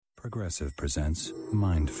Progressive presents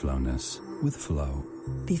Mindfulness with Flow.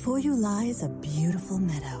 Before you lies a beautiful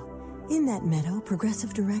meadow. In that meadow,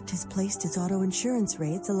 Progressive Direct has placed its auto insurance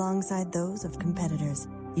rates alongside those of competitors.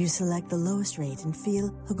 You select the lowest rate and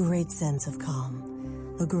feel a great sense of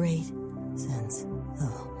calm. A great sense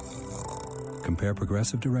of... Compare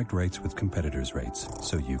Progressive Direct rates with competitors' rates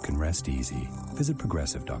so you can rest easy. Visit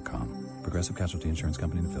Progressive.com. Progressive Casualty Insurance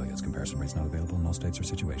Company and Affiliates. Comparison rates not available in all states or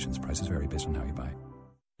situations. Prices vary based on how you buy.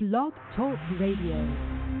 Blog Talk Radio.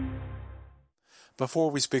 Before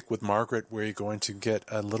we speak with Margaret, we're going to get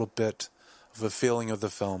a little bit of a feeling of the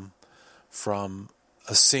film from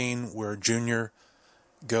a scene where Junior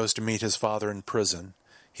goes to meet his father in prison.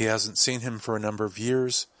 He hasn't seen him for a number of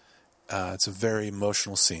years. It's a very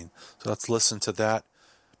emotional scene. So let's listen to that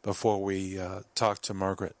before we talk to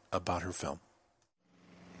Margaret about her film.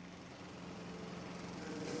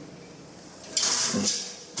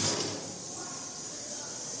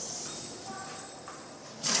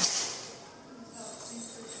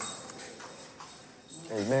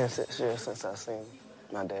 It's been 6 years since I seen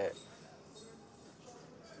my dad.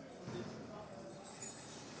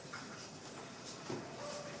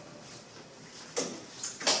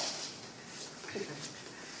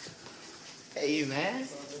 Hey, man.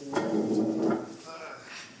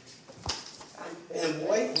 Hey,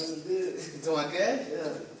 boy. Doing good?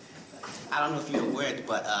 Yeah. I don't know if you're aware,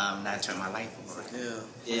 but I turned my life over.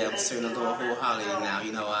 Yeah, I'm serving a little wholeheartedly now.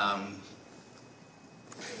 You know,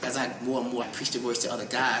 as I more and more preach the words to other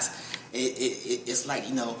guys, it's like,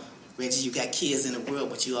 you know, Reggie, you got kids in the world,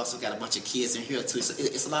 but you also got a bunch of kids in here, too. So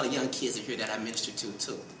it's a lot of young kids in here that I minister to,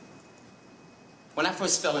 too. When I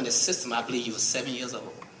first fell in the system, I believe you were 7 years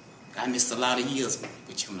old. I missed a lot of years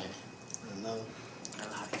with you, man. I know. A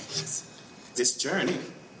lot of years. This journey,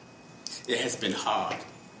 it has been hard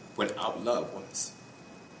without loved ones.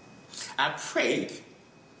 I prayed,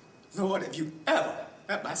 Lord, if you ever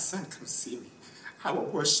let my son come see me, I will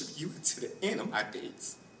worship you until the end of my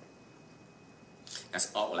days.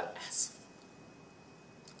 That's all I ask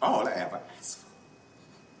for. All I ever ask for.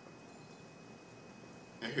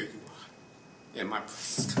 And here you are, in my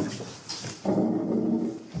presence.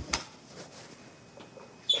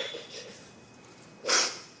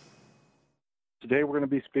 Today we're going to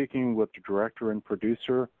be speaking with the director and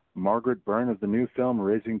producer, Margaret Byrne, of the new film,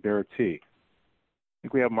 Raising Bertie. I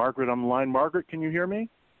think we have Margaret on the line. Margaret, can you hear me?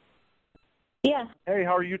 Yeah. Hey,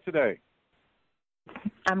 how are you today?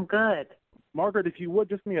 I'm good. Margaret, if you would,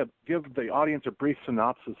 just give the audience a brief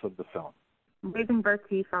synopsis of the film. Raising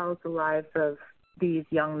Bertie follows the lives of these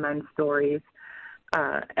young men's stories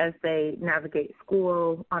as they navigate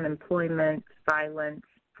school, unemployment, violence,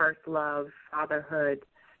 first love, fatherhood,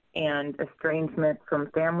 and estrangement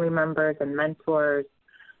from family members and mentors,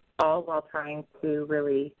 all while trying to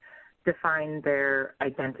really define their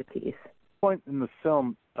identities. Point in the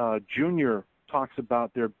film, Junior talks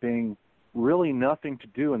about there being really nothing to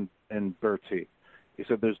do in Bertie. He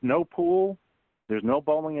said there's no pool, there's no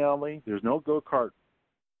bowling alley, there's no go-kart,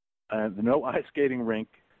 and no ice skating rink,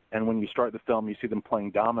 and when you start the film, you see them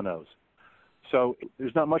playing dominoes. So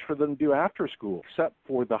there's not much for them to do after school, except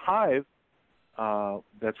for the Hive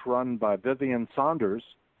that's run by Vivian Saunders.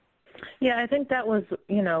 Yeah, I think that was,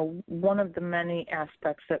 one of the many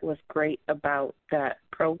aspects that was great about that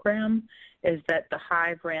program is that the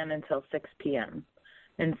Hive ran until 6 p.m.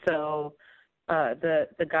 And so the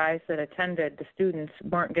guys that attended, the students,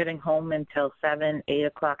 weren't getting home until 7, 8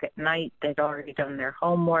 o'clock at night. They'd already done their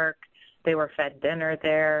homework. They were fed dinner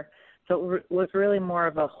there. So it was really more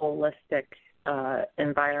of a holistic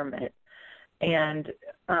environment. And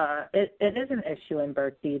it is an issue in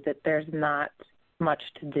Bertie that there's not much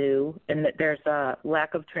to do and that there's a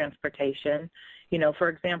lack of transportation. For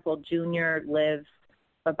example, Junior lives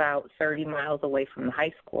about 30 miles away from the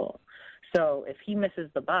high school. So if he misses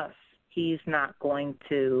the bus, he's not going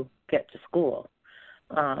to get to school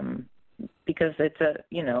because it's a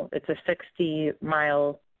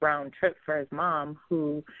 60-mile round trip for his mom,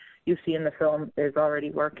 who you see in the film is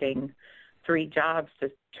already working 3 jobs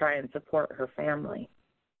to try and support her family.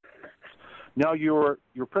 Now, your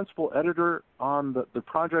principal editor on the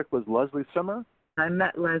project was Leslie Simmer? I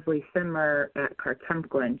met Leslie Simmer at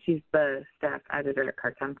Cartemquin. She's the staff editor at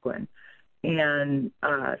Cartemquin. And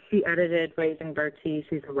she edited Raising Bertie.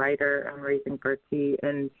 She's a writer on Raising Bertie.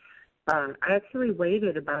 And I actually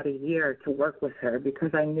waited about a year to work with her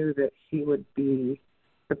because I knew that she would be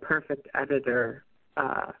the perfect editor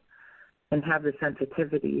and have the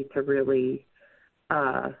sensitivity to really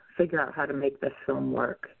figure out how to make this film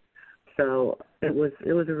work. So it was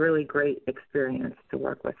a really great experience to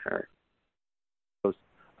work with her.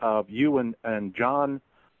 You and John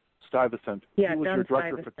Stuyvesant. Yeah, he was John your director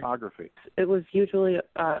Stuyvesant. of photography. It was usually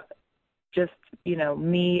just,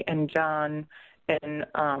 me and John and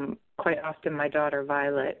quite often my daughter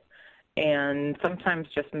Violet, and sometimes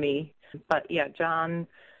just me. But, yeah, John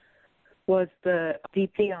was the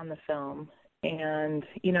DP on the film. And,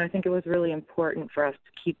 I think it was really important for us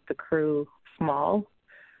to keep the crew small,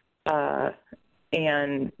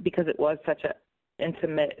 and because it was such an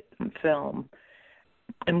intimate film.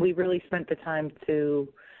 And we really spent the time to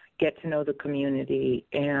get to know the community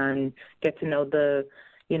and get to know the,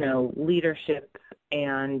 leadership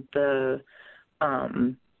and the,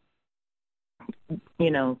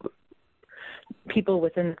 people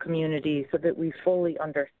within the community so that we fully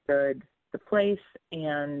understood the place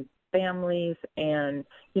and families and,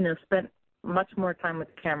 spent much more time with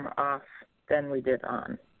the camera off than we did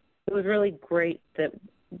on. It was really great that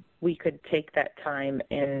we could take that time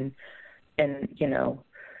and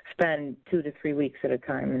spend 2 to 3 weeks at a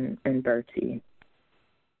time in Bertie.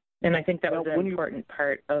 And I think that was an important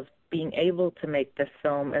part of being able to make this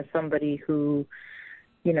film as somebody who,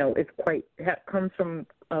 comes from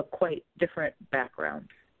a quite different background.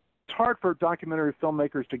 It's hard for documentary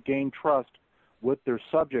filmmakers to gain trust with their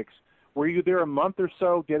subjects. Were you there a month or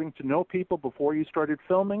so getting to know people before you started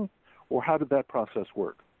filming, or how did that process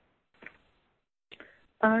work?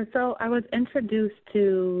 So I was introduced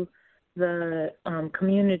to the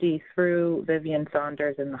community through Vivian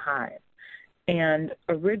Saunders and the Hive. And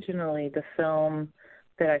originally the film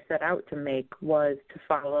that I set out to make was to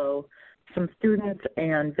follow some students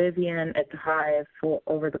and Vivian at the Hive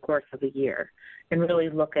over the course of a year and really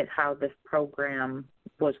look at how this program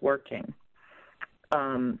was working.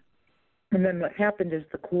 And then what happened is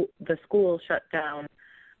the school shut down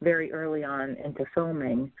very early on into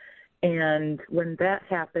filming. And when that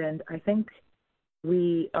happened, I think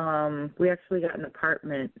we actually got an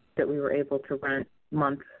apartment that we were able to rent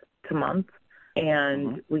month to month.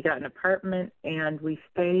 And we got an apartment and we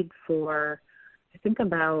stayed for, I think,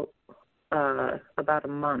 about a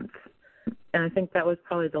month. And I think that was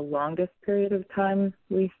probably the longest period of time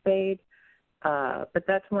we stayed. But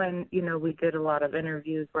that's when, we did a lot of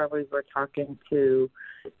interviews where we were talking to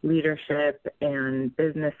leadership and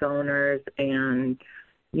business owners and,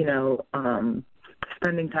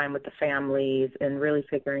 spending time with the families and really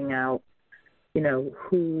figuring out,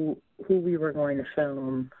 who we were going to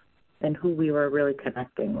film and who we were really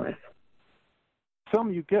connecting with.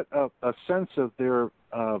 Film, you get a sense of there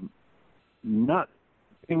not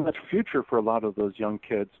being much future for a lot of those young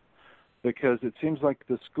kids, because it seems like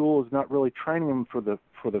the school is not really training them for the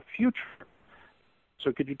future.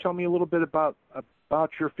 So could you tell me a little bit about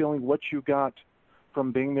your feeling, what you got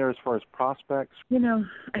from being there as far as prospects?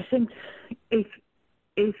 I think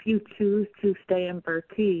if you choose to stay in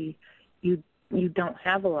Bertie, you don't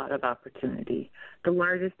have a lot of opportunity. The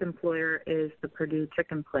largest employer is the Purdue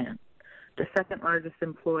Chicken Plant. The second largest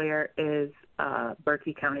employer is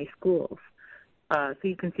Bertie County Schools. So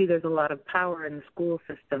you can see there's a lot of power in the school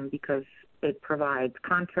system because it provides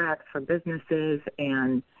contracts for businesses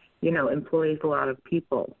and, employs a lot of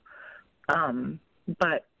people.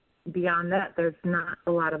 But beyond that, there's not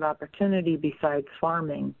a lot of opportunity besides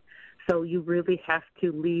farming. So you really have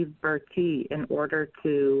to leave Bertie in order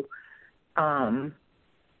to,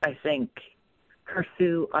 I think,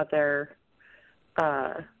 pursue other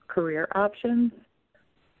career options.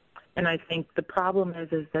 And I think the problem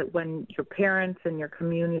is that when your parents and your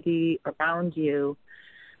community around you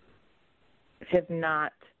have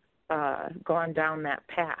not gone down that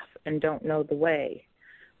path and don't know the way,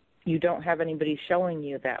 you don't have anybody showing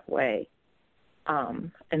you that way.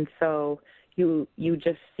 And so you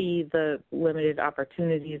just see the limited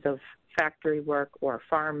opportunities of factory work or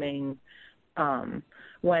farming,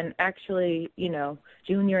 when actually,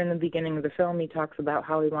 Junior in the beginning of the film, he talks about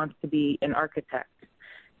how he wants to be an architect.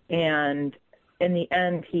 And in the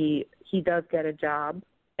end, he does get a job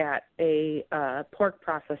at a pork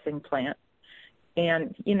processing plant.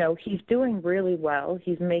 And, he's doing really well.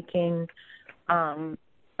 He's making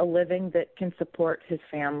a living that can support his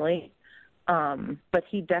family. But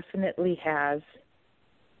he definitely has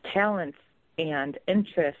talents and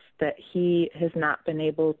interests that he has not been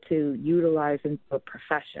able to utilize into a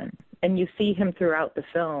profession. And you see him throughout the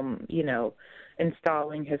film,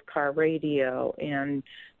 installing his car radio, and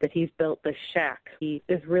that he's built this shack. He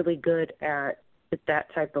is really good at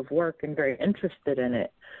that type of work and very interested in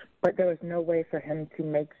it, but there was no way for him to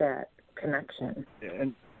make that connection.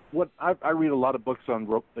 And what I read a lot of books on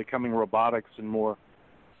becoming robotics and more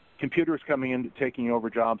computers coming in, taking over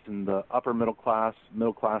jobs in the upper middle class,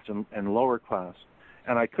 and lower class.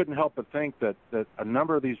 And I couldn't help but think that a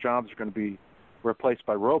number of these jobs are going to be replaced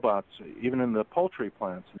by robots, even in the poultry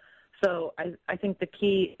plants. So I think the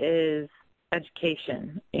key is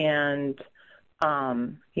education and,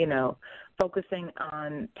 focusing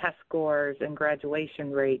on test scores and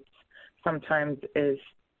graduation rates sometimes is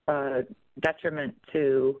a detriment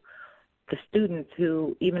to the students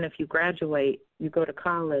who, even if you graduate, you go to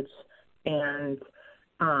college. And,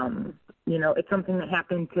 it's something that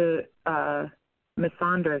happened to Miss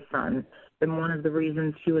Saunders' son. And one of the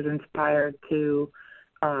reasons she was inspired to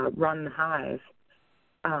run the Hive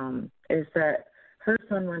is that her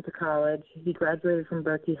son went to college. He graduated from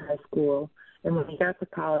Bertie High School. And when he got to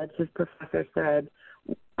college, his professor said,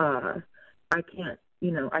 I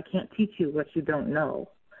can't teach you what you don't know.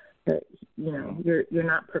 That, you're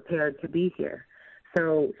not prepared to be here.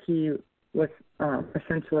 So he was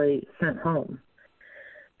essentially sent home.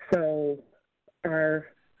 So our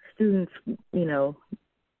students,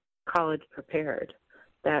 college prepared.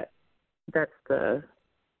 That's the,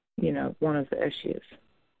 one of the issues.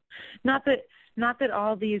 Not that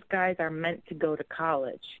all these guys are meant to go to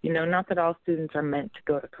college. Not that all students are meant to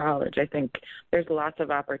go to college. I think there's lots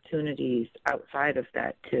of opportunities outside of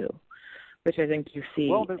that too, which I think you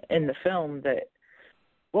see in the film that.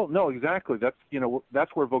 Well, no, exactly.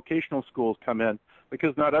 That's where vocational schools come in,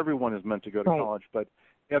 because not everyone is meant to go to college. But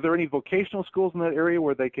are there any vocational schools in that area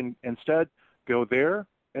where they can instead go there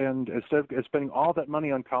and instead of spending all that money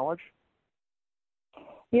on college?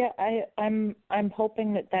 Yeah, I'm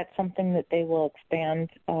hoping that that's something that they will expand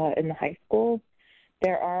in the high school.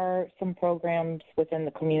 There are some programs within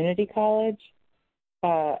the community college.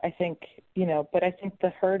 I think, but I think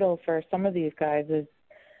the hurdle for some of these guys is,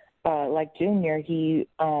 like Junior, he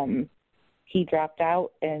dropped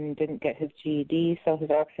out and didn't get his GED, so his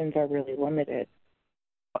options are really limited.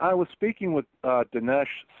 I was speaking with Dinesh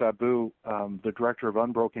Sabu, the director of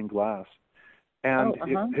Unbroken Glass, and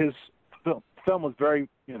his film was very,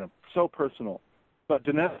 so personal. But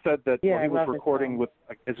Dinesh said that he was recording with.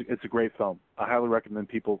 It's a great film. I highly recommend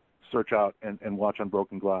people search out and watch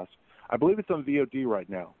Unbroken Glass. I believe it's on VOD right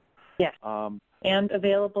now. Yes. And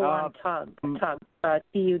available on TUG,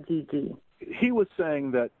 TUGG. He was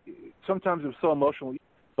saying that sometimes it was so emotional,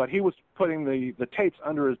 but he was putting the tapes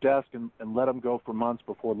under his desk and let them go for months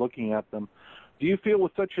before looking at them. Do you feel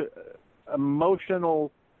with such a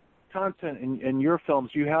emotional content in your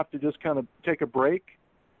films, you have to just kind of take a break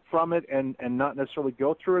from it and not necessarily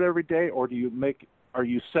go through it every day, or are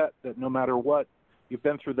you set that no matter what you've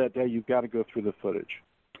been through that day, you've got to go through the footage?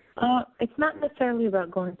 It's not necessarily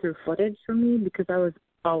about going through footage for me, because I was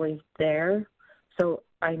always there. So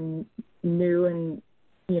I knew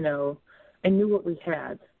I knew what we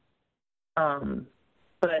had.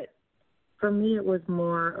 But for me, it was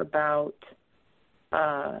more about,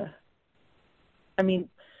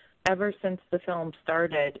 ever since the film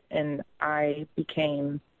started and I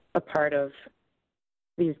became a part of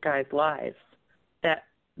these guys' lives,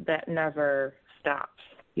 that never stops.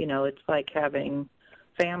 It's like having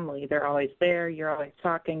family. They're always there. You're always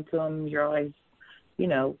talking to them. You're always,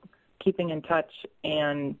 keeping in touch.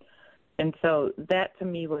 And so that to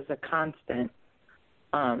me was a constant,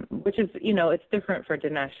 which is, it's different for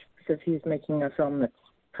Dinesh because he's making a film that's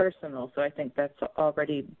personal. So I think that's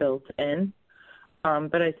already built in.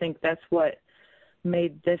 But I think that's what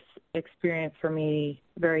made this experience for me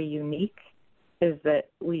very unique, is that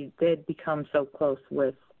we did become so close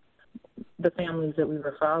with the families that we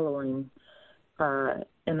were following.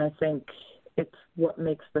 And I think it's what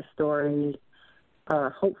makes the story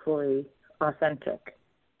hopefully authentic.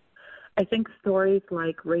 I think stories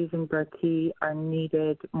like Raising Bertie are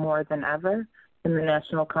needed more than ever in the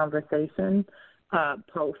national conversation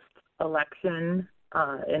post-election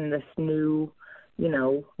in this new,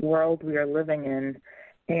 world we are living in.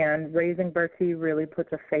 And Raising Bertie really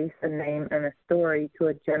puts a face, a name, and a story to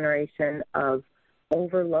a generation of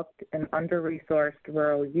overlooked and under-resourced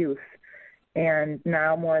rural youth. And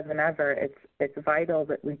now more than ever, it's vital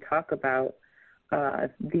that we talk about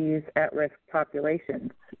these at-risk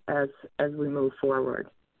populations as we move forward.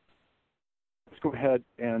 Let's go ahead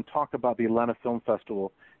and talk about the Atlanta Film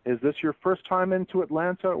Festival. Is this your first time into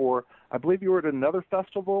Atlanta, or I believe you were at another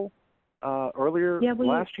festival earlier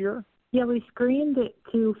last year? Yeah, we screened at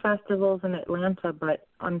 2 festivals in Atlanta, but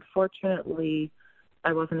unfortunately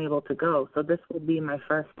I wasn't able to go. So this will be my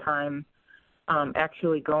first time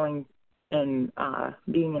actually going and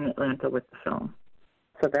being in Atlanta with the film.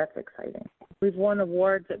 So that's exciting. We've won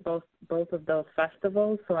awards at both of those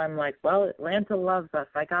festivals, so I'm like, well, Atlanta loves us.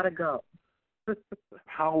 I got to go.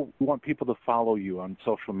 How do you want people to follow you on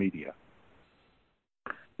social media?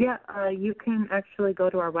 Yeah, you can actually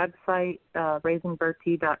go to our website,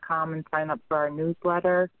 raisingbertie.com, and sign up for our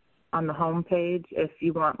newsletter. on the homepage if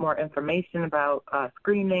you want more information about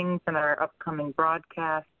screenings and our upcoming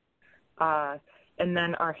broadcasts. And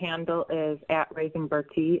then our handle is at Raising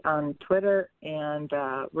Bertie on Twitter and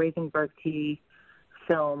Raising Bertie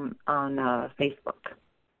Film on Facebook.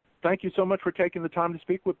 Thank you so much for taking the time to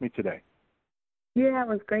speak with me today. Yeah, it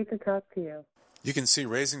was great to talk to you. You can see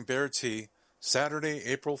Raising Bertie Saturday,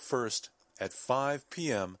 April 1st at 5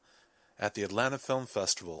 p.m. at the Atlanta Film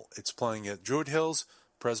Festival. It's playing at Druid Hills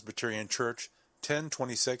Presbyterian Church,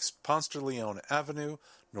 1026 Ponce de Leon Avenue,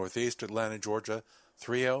 Northeast Atlanta, Georgia,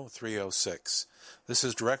 30306. This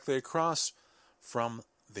is directly across from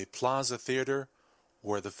the Plaza Theater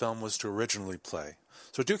where the film was to originally play.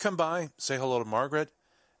 So do come by, say hello to Margaret,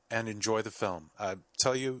 and enjoy the film. I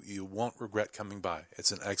tell you, you won't regret coming by.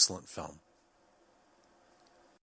 It's an excellent film.